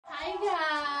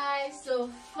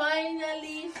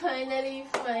Finally,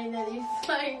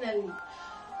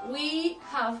 we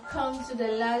have come to the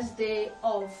last day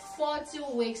of 40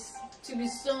 wigs to be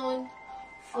sewn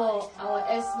for our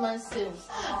X-month sales.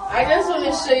 I just want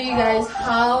to show you guys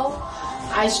how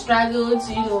I struggled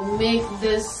to make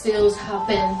this sales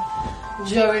happen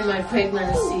during my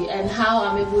pregnancy, and how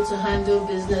I'm able to handle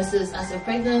businesses as a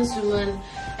pregnant woman,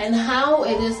 and how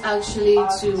it is actually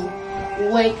to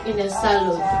work in a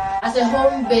salon as a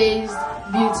home-based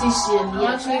beautician. I'm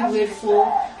actually grateful.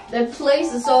 The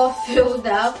place is all filled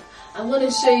up. I'm going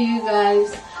to show you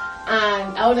guys,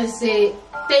 and I want to say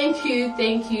thank you.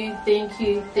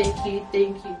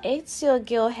 It's your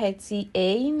girl Hetty.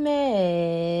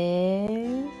 Amen.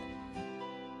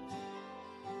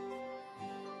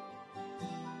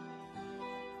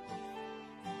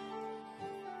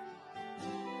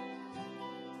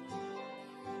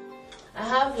 I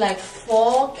have like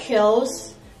 4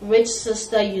 curls, rich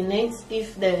sister units.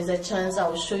 If there is a chance, I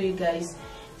will show you guys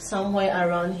somewhere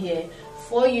around here.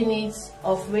 4 units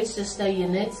of rich sister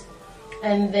units,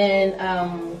 and then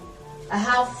I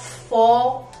have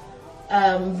 4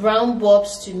 brown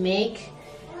bobs to make,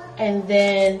 and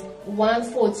then 1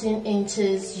 14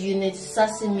 inches unit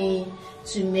sesame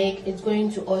to make. It's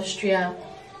going to Austria,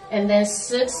 and then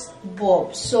 6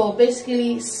 bobs. So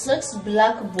basically 6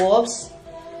 black bobs,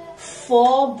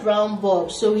 4 brown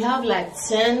bobs. So we have like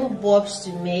 10 bobs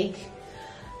to make,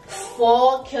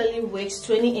 4 curly wigs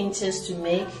 20 inches to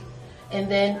make, and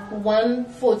then 1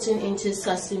 14 inches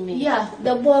sesame. Yeah,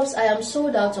 the bobs, I am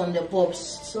sold out on the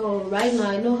bobs. So right now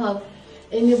I don't have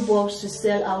any bobs to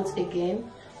sell out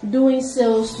again. Doing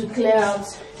sales to clear out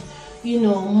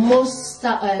most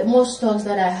stocks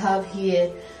that I have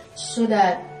here, so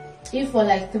that if for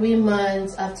like 3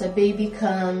 months after baby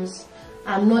comes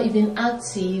I'm not even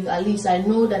active, at least I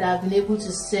know that I've been able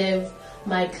to serve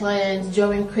my clients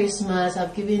during Christmas.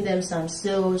 I've given them some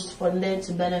sales for them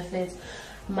to benefit.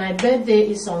 My birthday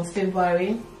is on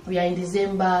February. We are in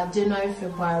December, January,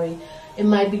 February. It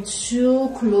might be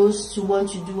too close to want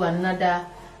to do another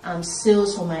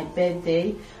sales for my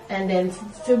birthday, and then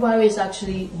February is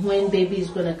actually when baby is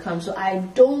gonna come. So I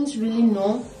don't really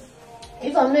know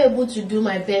if I'm not able to do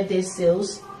my birthday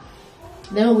sales.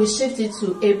 Then we shift it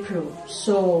to April.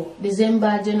 So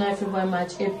December, January, February,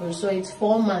 March, April. So it's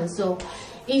 4 months. So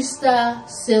Easter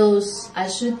sales, I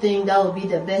should think that would be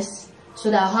the best,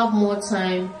 so that I'll have more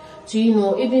time to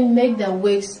even make the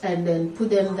wigs and then put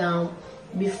them down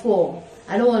before.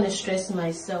 I don't want to stress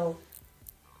myself.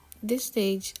 This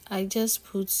stage, I just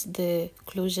put the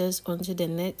closures onto the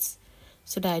nets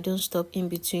so that I don't stop in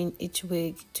between each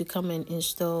wig to come and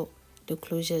install the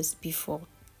closures before.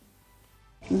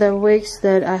 The wigs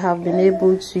that I have been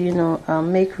able to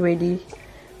make ready,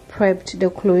 prepped the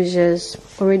closures,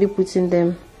 already putting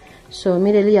them. So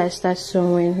immediately I start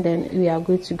sewing, then we are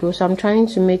good to go. So I'm trying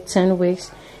to make 10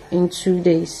 wigs in 2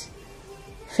 days.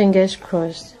 Fingers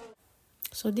crossed.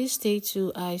 So this day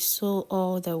too, I sew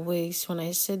all the wigs. When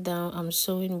I sit down, I'm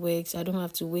sewing wigs. I don't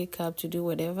have to wake up to do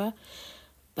whatever.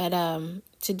 But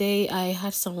today I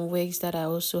had some wigs that I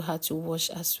also had to wash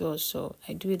as well. So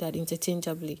I do that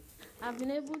interchangeably. I've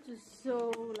been able to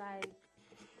sew like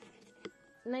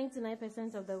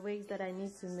 99% of the wigs that I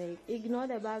need to make. Ignore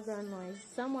the background noise.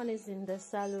 Someone is in the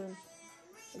salon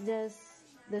just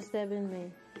disturbing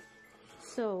me.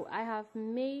 So I have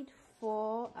made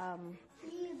 4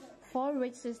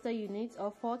 rich sister units,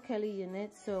 or 4 curly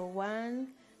units. So 1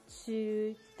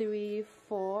 2 3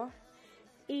 4.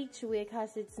 Each wig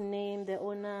has its name, the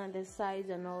owner, the size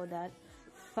and all that.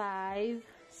 5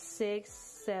 6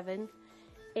 7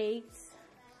 8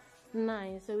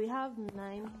 9. So we have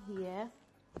 9 here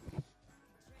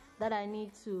that I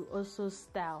need to also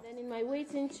style. Then in my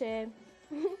waiting chair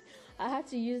I had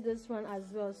to use this one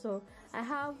as well. So I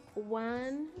have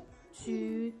 1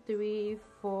 2 3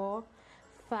 4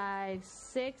 5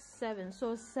 6 7.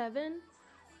 So 7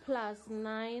 plus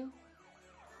 9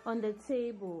 on the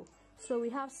table. So we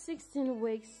have 16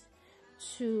 wigs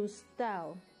to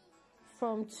style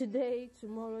from today,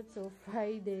 tomorrow till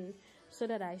Friday, so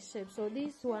that I ship. So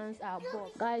these ones are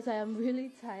boxed. Guys, I am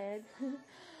really tired.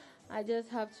 I just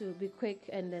have to be quick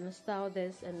and then style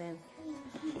this and then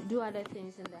do other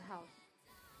things in the house.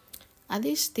 At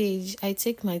this stage, I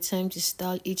take my time to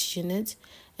style each unit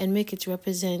and make it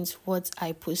represent what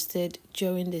I posted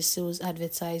during the sales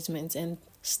advertisement. And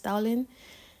styling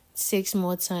takes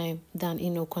more time than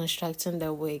constructing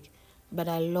the wig. But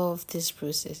I love this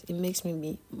process. It makes me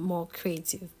be more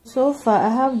creative. So far, I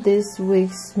have these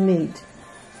wigs made.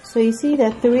 So you see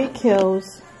the 3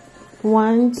 curls,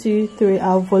 1 2 3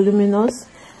 are voluminous,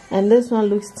 and this one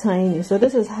looks tiny. So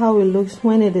this is how it looks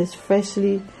when it is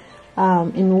freshly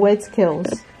in wet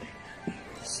curls.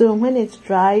 So when it's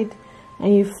dried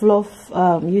and you fluff,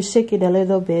 you shake it a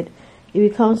little bit, it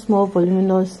becomes more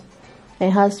voluminous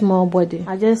and has more body.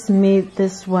 I just made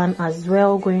this one as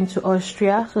well, going to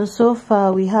Austria. So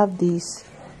far we have these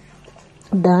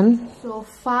done. So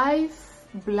 5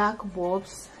 black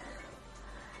bobs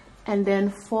and then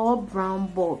 4 brown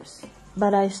bobs,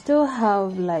 but I still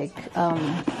have like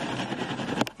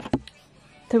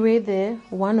 3 there,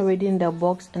 1 already in the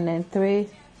box, and then 3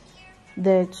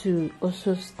 there to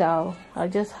also style. I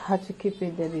just had to keep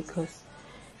it there because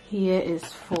here is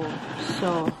full,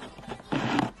 so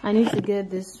I need to get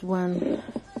this one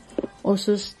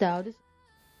also styled.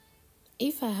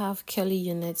 If I have curly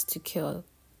units to curl,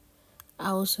 I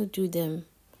also do them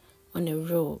on a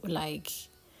row. Like,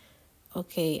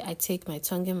 okay, I take my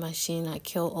tonguing machine, I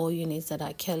curl all units that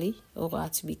are curly or are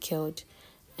to be curled,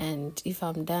 and if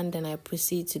I'm done, then I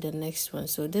proceed to the next one.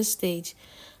 So this stage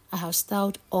I have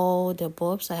styled all the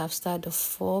bobs. I have styled the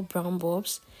 4 brown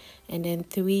bobs and then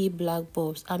 3 black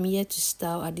bobs. I'm yet to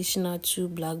style additional 2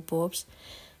 black bobs,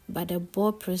 but the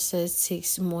bob process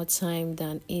takes more time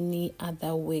than any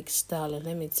other wig style,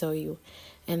 let me tell you.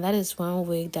 And that is one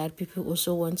wig that people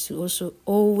also want to also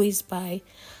always buy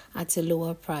at a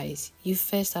lower price. You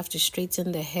first have to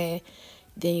straighten the hair,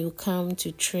 then you come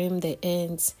to trim the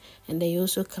ends, and then you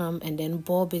also come and then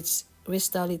bob it,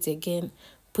 restyle it again,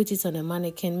 put it on a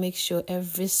mannequin, make sure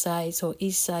every size or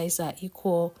each size are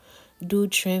equal, do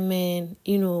trimming,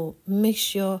 you know, make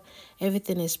sure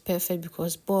everything is perfect,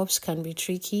 because bobs can be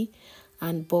tricky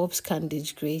and bobs can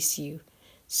disgrace you.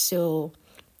 So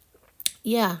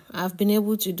yeah, I've been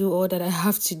able to do all that I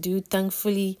have to do,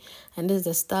 thankfully, and this is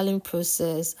the styling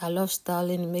process. I love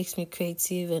styling. It makes me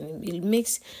creative and it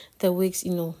makes the wigs,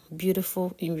 you know,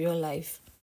 beautiful in real life.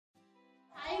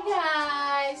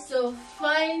 Hi guys, so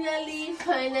finally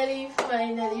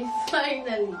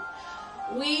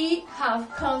we have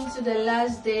come to the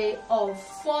last day of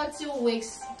 40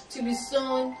 wigs to be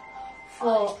sewn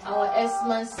for our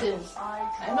Xmas sales.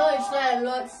 I know it's not a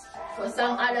lot for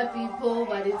some other people,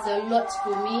 but it's a lot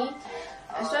for me,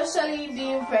 especially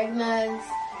being pregnant.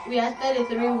 We are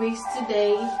 33 weeks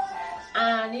today,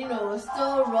 and you know,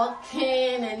 still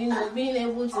rocking and you know, being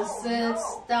able to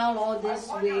style all this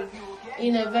wig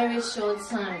in a very short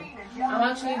time. I'm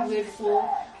actually grateful.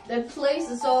 The place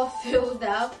is all filled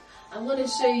up. I'm going to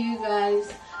show you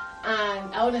guys,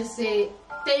 and I want to say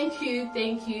thank you.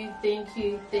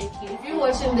 If you're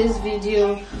watching this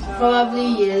video,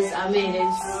 probably yes, I mean,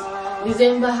 it's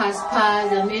December has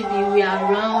passed and maybe we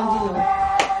are around, you know,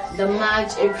 the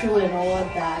March, April and all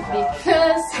that,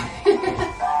 because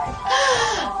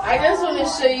I just want to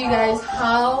show you guys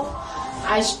how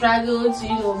I struggled to,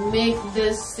 you know, make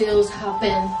this sales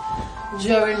happen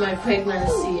during my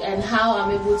pregnancy, and how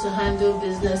I'm able to handle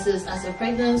businesses as a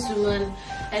pregnant woman,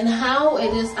 and how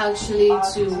it is actually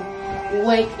to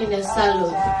work in a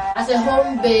salon as a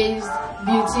home-based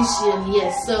beautician.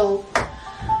 Yes, so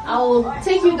I will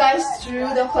take you guys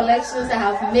through the collections I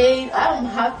have made. I'm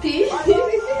happy.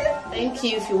 Thank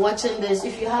you if you're watching this.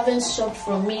 If you haven't shopped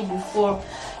from me before,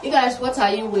 you guys, what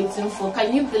are you waiting for?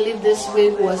 Can you believe this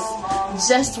wig was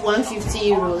just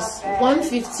 150 euros?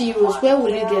 150 euros. Where will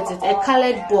you get it? A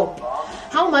colored bob.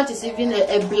 How much is even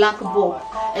a black bob?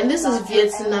 And this is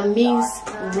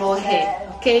Vietnamese raw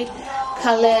hair, okay,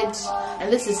 colored,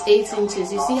 and this is 8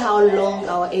 inches. You see how long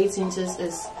our 8 inches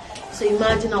is. So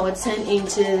imagine our 10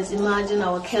 inches, imagine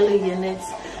our curly units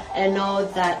and all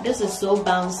that. This is so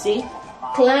bouncy.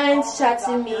 Clients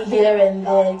chatting me here and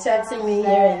there, chatting me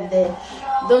here and there.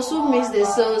 Those who miss the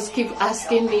sales keep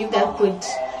asking me if they could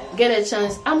get a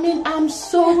chance. I mean, I'm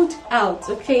sold out,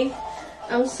 okay?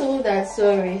 I'm sold out,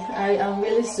 sorry. I am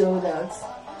really sold out.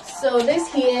 So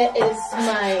this here is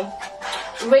my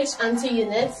rich auntie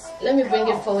unit. Let me bring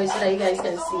it forward so that you guys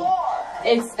can see.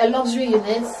 It's a luxury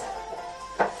unit,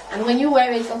 and when you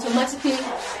wear it, automatically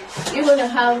you're going to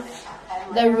have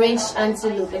the rich auntie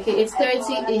look, okay? It's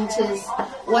 30 inches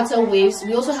water waves.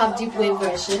 We also have deep wave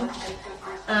version,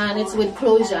 and it's with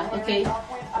closure, okay?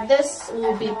 This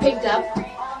will be picked up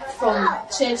from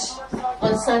church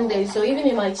on Sunday. So even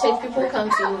in my church, people come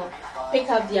to pick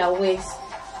up their wigs.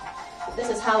 This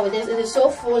is how it is. It is so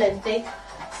full and thick.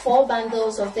 4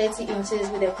 bundles of 30 inches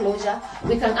with a closure.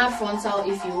 We can add frontal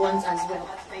if you want as well.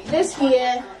 This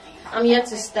here, I'm yet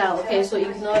to style, okay, so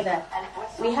ignore that.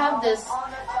 We have this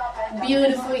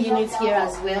beautiful unit here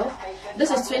as well.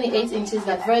 This is 28 inches,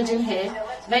 but virgin hair.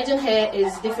 Virgin hair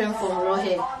is different from raw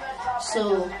hair.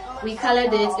 So we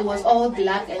colored it. It was all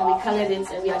black, and we colored it,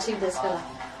 and we achieved this color.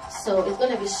 So it's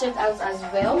going to be shaped out as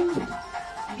well.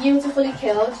 Beautifully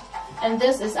curled. And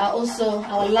this is also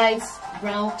our light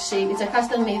brown shape. It's a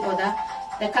custom made order.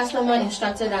 The customer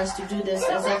instructed us to do this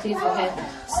exactly for her.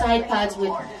 Side parts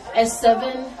with a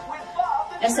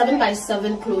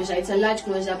 7x7 closure. It's a large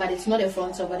closure, but it's not a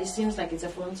frontal, but it seems like it's a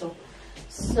frontal.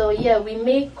 So yeah, we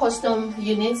make custom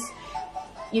units.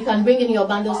 You can bring in your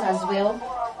bundles as well.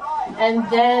 And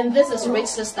then this is Rich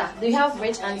Sister. We have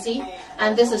Rich Auntie,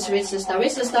 and this is Rich Sister.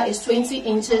 Rich Sister is 20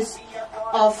 inches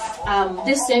of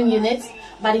this same unit,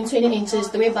 but in 20 inches,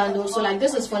 3 bundles. So like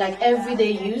this is for like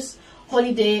everyday use,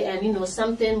 holiday, and you know,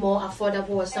 something more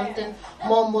affordable or something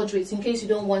more moderate in case you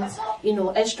don't want, you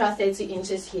know, extra 30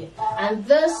 inches here. And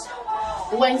this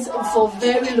went for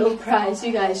very low price,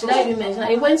 you guys. Should I even mention?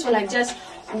 It went for like just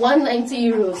 190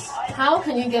 euros. How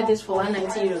can you get this for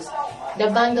 190 euros? The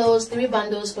bundles, 3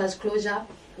 bundles plus closure,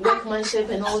 workmanship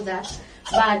and all that.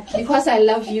 But because I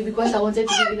love you, because I wanted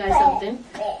to give you guys something,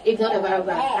 ignore the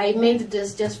paragraph. I made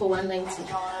this just for 190.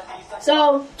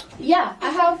 So yeah, I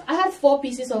had 4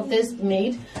 pieces of this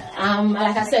made.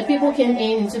 Like I said, people came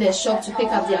into the shop to pick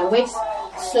up their wigs.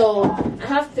 So I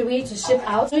have 3 to ship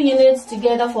out. 2 units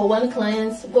together for 1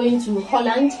 client going to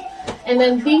Holland. And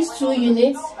then these 2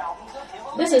 units,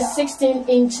 this is 16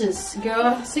 inches,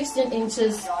 girl, 16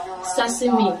 inches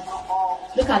sesame.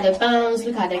 Look at the bands,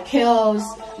 look at the curls.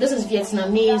 This is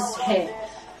Vietnamese hair,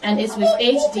 and it's with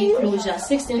HD closure,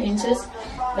 16 inches.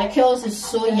 The curls is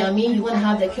so yummy. You want to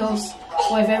have the curls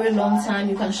for a very long time.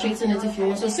 You can straighten it if you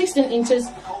want. So 16 inches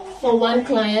for 1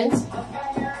 client.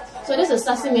 So this is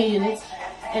sesame unit,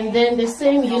 and then the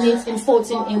same unit in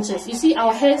 14 inches. You see,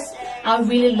 our hairs are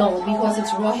really long because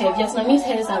it's raw hair. Vietnamese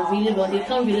hairs are really long. They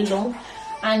come really long,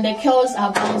 and the curls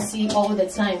are bouncy all the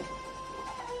time.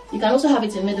 You can also have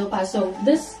it in middle part. So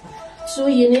this 2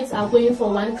 units are going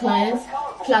for 1 client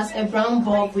plus a brown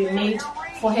bob we made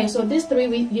for her. So these 3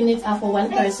 units are for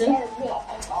 1 person,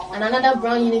 and another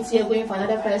brown unit here going for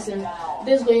another person.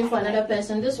 This going for another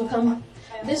person. This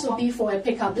will be for a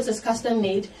pickup. This is custom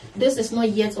made. This is not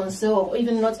yet on sale or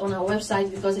even not on our website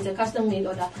because it's a custom made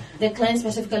order. The client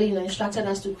specifically, you know, instructed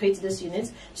us to create this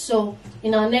unit. So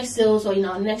in our next sales or in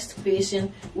our next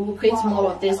creation, we will create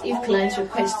more of this if clients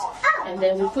request, and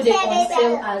then we put it on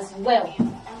sale as well.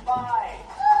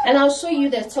 And I'll show you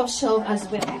the top shelf as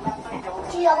well.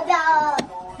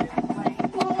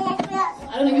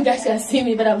 I don't know if you guys can see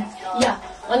me, but yeah.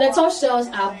 On the top shelves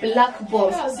are black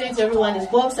bobs. I'll say to everyone, is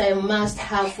bobs are a must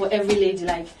have for every lady.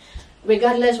 Like,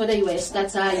 regardless whether you are a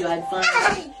starter, you are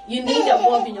advanced, you need a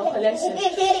bob in your collection.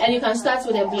 And you can start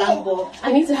with a black bob.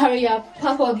 I need to hurry up,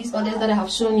 pack all these others that I have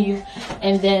shown you,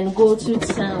 and then go to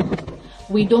town.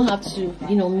 We don't have to,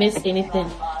 you know, miss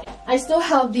anything. I still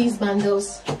have these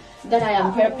bundles that I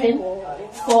am prepping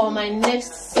for my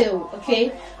next sale,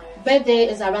 okay? Birthday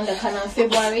is around the corner,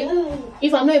 February.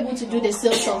 If I'm not able to do the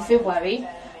sales on February,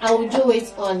 I will do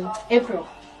it on April.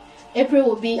 April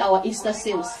will be our Easter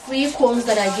sales. Free combs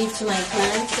that I give to my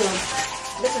clients. So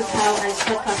this is how I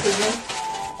start packaging.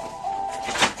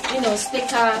 You know,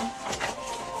 sticker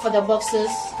for the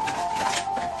boxes.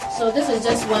 So this is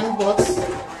just 1 box.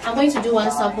 I'm going to do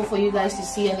 1 sample for you guys to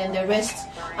see, and then the rest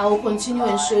I will continue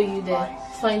and show you the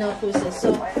final process.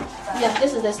 So yeah,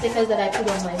 this is the stickers that I put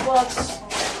on my box.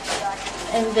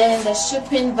 And then the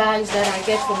shipping bags that I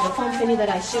get from the company that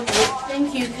I ship with.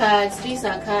 Thank you cards. These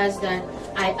are cards that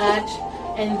I add.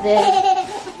 And then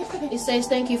it says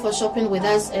thank you for shopping with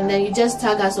us. And then you just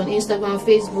tag us on Instagram,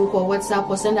 Facebook, or WhatsApp,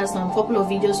 or send us some couple of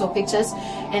videos or pictures.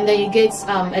 And then you get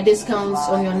a discount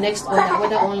on your next order,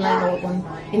 whether online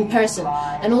or in person.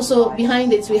 And also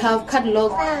behind it, we have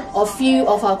catalog of few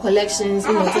of our collections,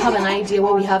 you know, to have an idea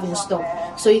what we have in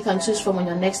stock. So you can choose from on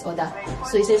your next order.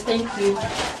 So it says thank you.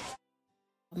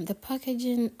 The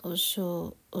packaging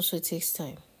also takes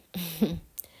time.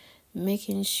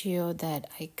 Making sure that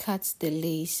I cut the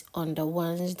lace on the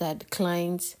ones that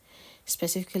clients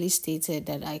specifically stated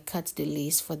that I cut the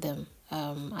lace for them.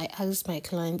 I asked my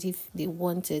client if they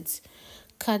wanted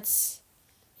cuts,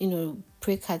 you know,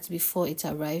 pre-cuts before it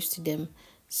arrives to them.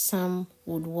 Some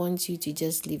would want you to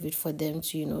just leave it for them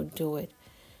to, you know, do it.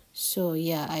 So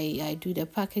yeah, I do the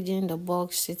packaging, the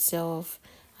box itself.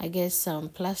 I get some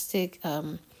plastic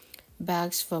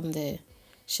bags from the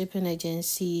shipping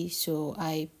agency, so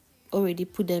I already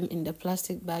put them in the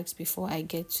plastic bags before I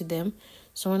get to them.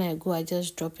 So when I go, I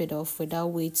just drop it off without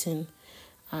waiting,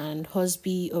 and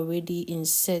Hosby already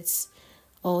insets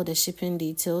all the shipping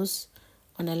details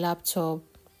on a laptop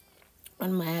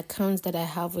on my accounts that I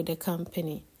have with the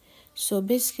company. So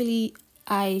basically,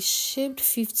 I shipped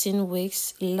 15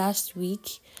 wigs last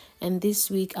week, and this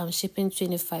week I'm shipping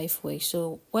 25 wigs.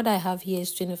 So what I have here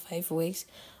is 25 wigs,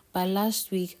 but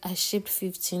last week I shipped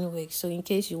 15 wigs. So in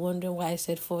case you wonder why I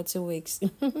said 40 wigs.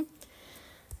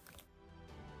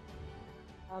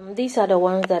 These are the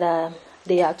ones that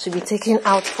they are to be taken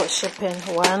out for shipping.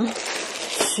 1,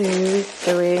 2,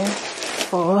 3,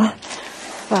 4,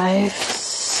 5,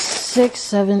 6,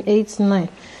 7, 8, 9.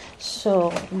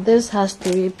 So this has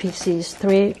 3 pieces,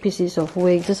 3 pieces of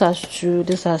wig. This has 2,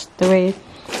 this has 3.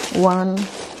 1,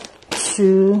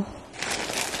 2,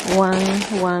 1,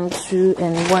 1, 2,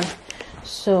 and 1.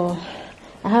 So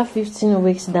I have 15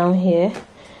 wigs down here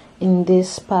in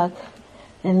this pack.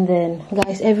 And then,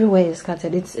 guys, everywhere is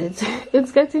scattered.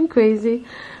 It's getting crazy.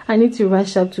 I need to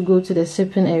rush up to go to the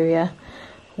shipping area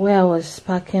where I was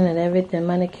packing and everything,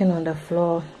 mannequin on the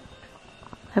floor.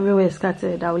 Everywhere is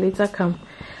scattered. I will later come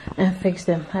and fix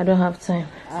them. I don't have time.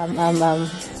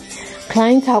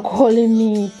 Clients are calling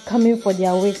me, coming for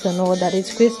their wigs and all that.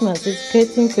 It's Christmas. It's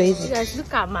getting crazy. You guys,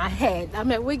 look at my head.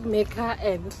 I'm a wig maker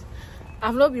and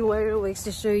I've not been wearing wigs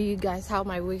to show you guys how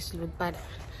my wigs look, but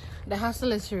the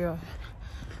hustle is real.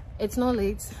 It's not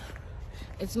late.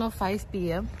 It's not 5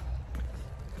 p.m.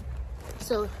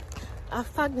 So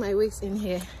I've packed my wigs in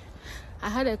here. I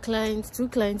had a client, 2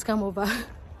 clients come over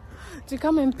to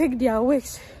come and pick their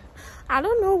wigs. I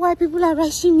don't know why people are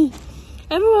rushing me.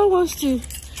 Everyone wants to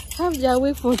have their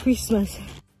wig for Christmas.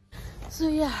 So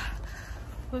yeah,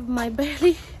 with my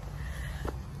belly,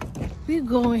 we're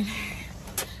going.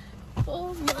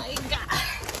 Oh my god.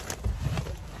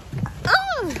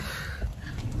 Oh.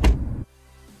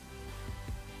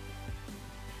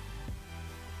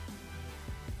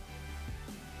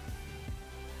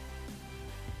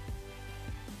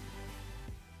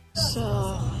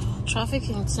 So traffic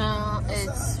in town,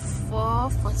 it's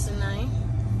 4:49.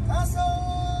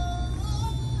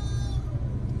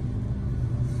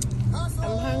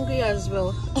 I'm hungry as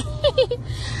well.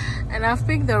 And I've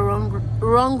picked the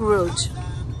wrong road,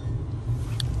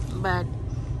 but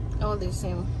all the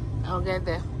same, I'll get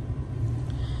there.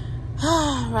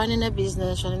 running a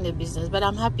business, but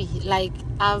I'm happy. Like,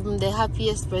 I'm the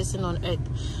happiest person on earth.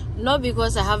 Not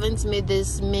because I haven't made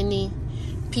this many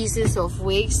pieces of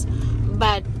wigs,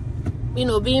 but you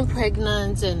know, being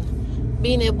pregnant and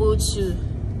being able to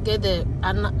get the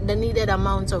needed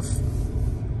amount of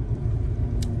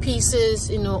pieces,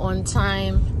 you know, on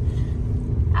time,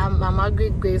 I'm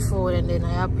grateful, and then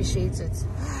I appreciate it.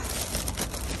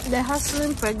 The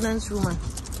hustling pregnant woman,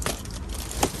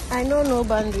 I know no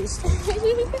boundaries.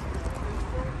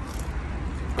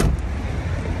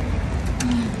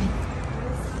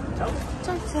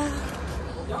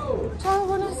 Ciao,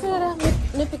 buonasera.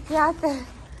 Mi picchiate?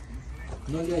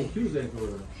 Non li hai chiuse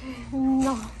ancora?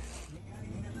 No.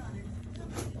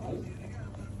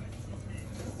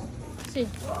 Sì.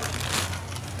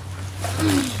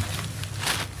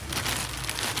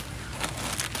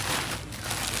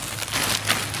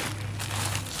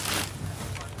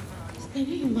 Can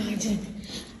you imagine?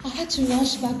 I had to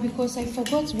rush back because I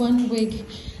forgot one wig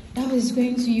that was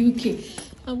going to UK.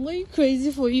 I'm going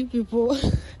crazy for you people.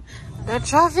 The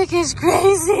traffic is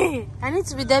crazy. I need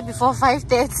to be there before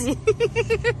 5:30.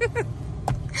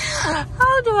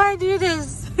 How do I do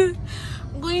this?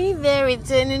 Going there,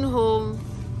 returning home,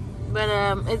 but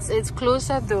it's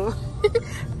closer though.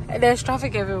 There's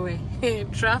traffic everywhere.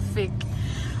 Traffic.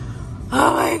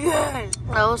 Oh my god.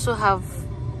 I also have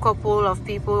a couple of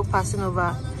people passing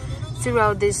over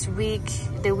throughout this week,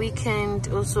 the weekend,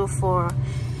 also for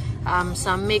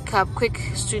some makeup, quick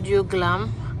studio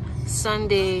glam.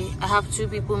 Sunday, I have 2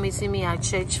 people meeting me at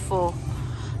church for,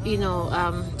 you know,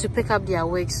 to pick up their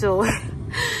wigs. So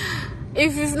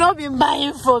if you've not been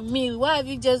buying from me, why have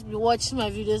you just been watching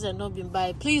my videos and not been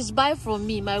buying? Please buy from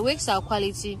me. My wigs are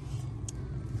quality.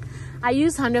 I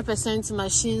use 100%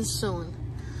 machine sewn,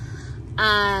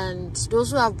 and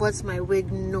those who have bought my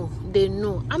wig know, they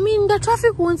know. I mean, the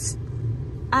traffic won't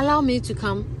allow me to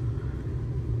come.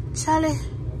 Charlie.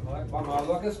 Mamma,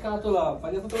 guarda che scatola,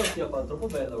 fai la fotografia qua, troppo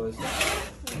bella questa.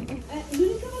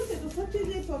 L'unica volta che ho fatto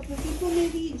il report il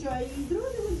pomeriggio ai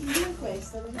droni è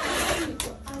questa.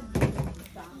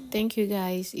 Thank you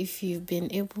guys. If you've been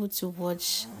able to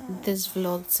watch this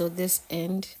vlog till this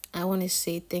end, I want to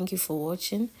say thank you for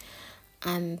watching,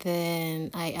 and then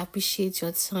I appreciate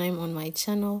your time on my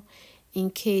channel. In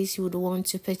case you would want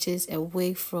to purchase a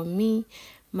wig from me,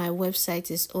 my website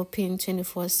is open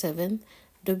 24/7,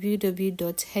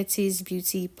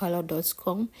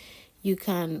 www.hettiesbeautyparlor.com. You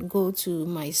can go to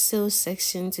my sales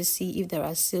section to see if there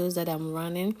are sales that I'm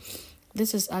running.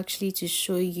 This is actually to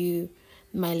show you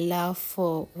my love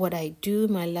for what I do,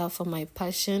 my love for my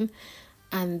passion.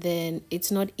 And then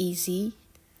it's not easy,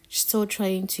 still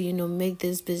trying to, you know, make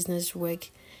this business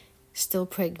work, still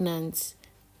pregnant,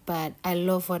 but I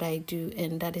love what I do,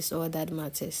 and that is all that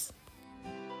matters.